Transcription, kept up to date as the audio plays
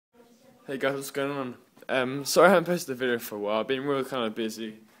Hey guys, what's going on? Sorry I haven't posted a video for a while. I've been really kind of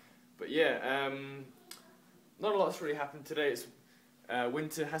busy, but yeah, not a lot's really happened today. It's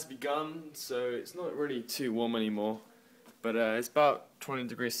winter has begun, so it's not really too warm anymore. But it's about 20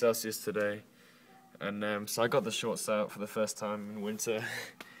 degrees Celsius today, and so I got the shorts out for the first time in winter.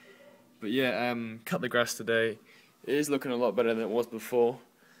 But yeah, cut the grass today. It is looking a lot better than it was before.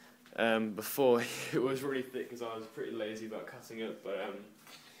 Before it was really thick because I was pretty lazy about cutting it, but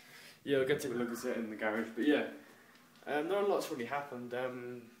yeah, we'll get to take a look at it in the garage. But yeah, not a lot's really happened.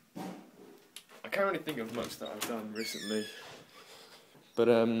 I can't really think of much that I've done recently. But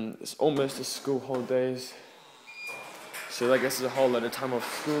it's almost the school holidays, so I guess there's a whole lot of time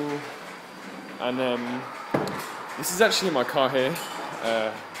off school. And this is actually my car here.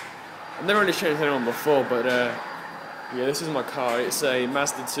 I've never really shown it to anyone before, but yeah, this is my car. It's a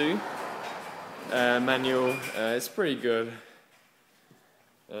Mazda 2 manual. It's pretty good.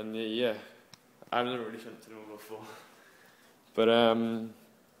 And yeah, I've never really shown it to anyone before. But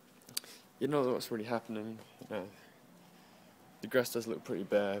you know what's really happening. The grass does look pretty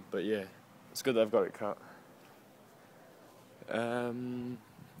bare, but yeah, it's good that I've got it cut. Yeah,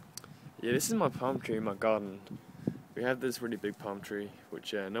 this is my palm tree in my garden. We have this really big palm tree,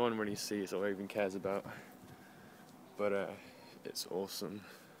 which no one really sees or even cares about. But it's awesome.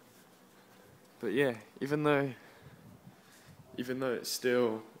 But yeah, even though it's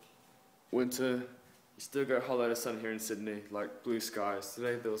still winter, you still get a whole lot of sun here in Sydney, like blue skies.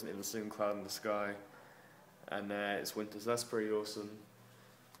 Today there wasn't even a single cloud in the sky, and it's winter, so that's pretty awesome.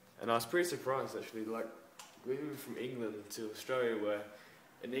 And I was pretty surprised actually, like moving from England to Australia, where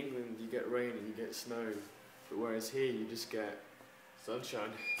in England you get rain and you get snow, but whereas here you just get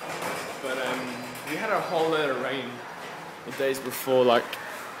sunshine. But we had a whole lot of rain the days before, like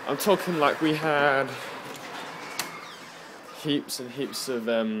I'm talking like we had heaps and heaps of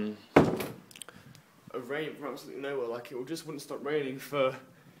rain from absolutely nowhere. Like it just wouldn't stop raining for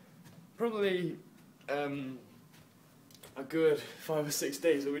probably a good 5 or 6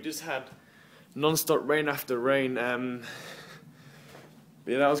 days, where we just had non-stop rain after rain. But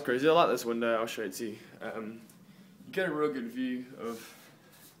yeah, that was crazy. I like this window. I'll show it to you. You get a real good view of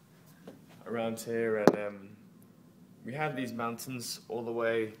around here, and we have these mountains all the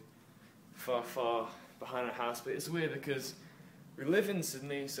way far behind our house. But it's weird because we live in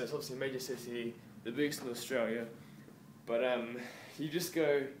Sydney, so it's obviously a major city, the biggest in Australia. But you just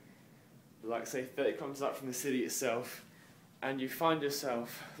go, like say 30 kilometers out from the city itself, and you find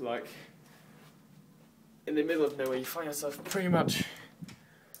yourself like in the middle of nowhere. You find yourself pretty much,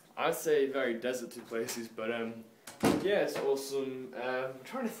 I'd say, very deserty places. But yeah, it's awesome. I'm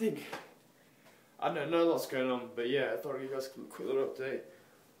trying to think. I don't know lots going on, but yeah, I thought I'd give you guys a quick little update.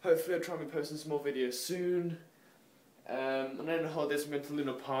 Hopefully I'll try and be posting some more videos soon. And then on holidays we're going to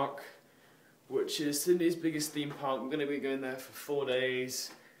Luna Park, which is Sydney's biggest theme park. I'm going to be going there for 4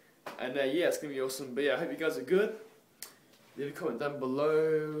 days. And yeah, it's going to be awesome. But yeah, I hope you guys are good. Leave a comment down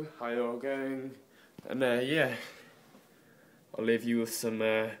below how you're all going. And yeah, I'll leave you with some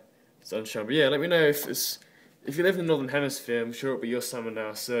sunshine. But yeah, let me know if you live in the Northern Hemisphere. I'm sure it'll be your summer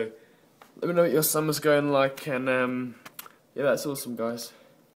now. So let me know what your summer's going like. And yeah, that's awesome, guys.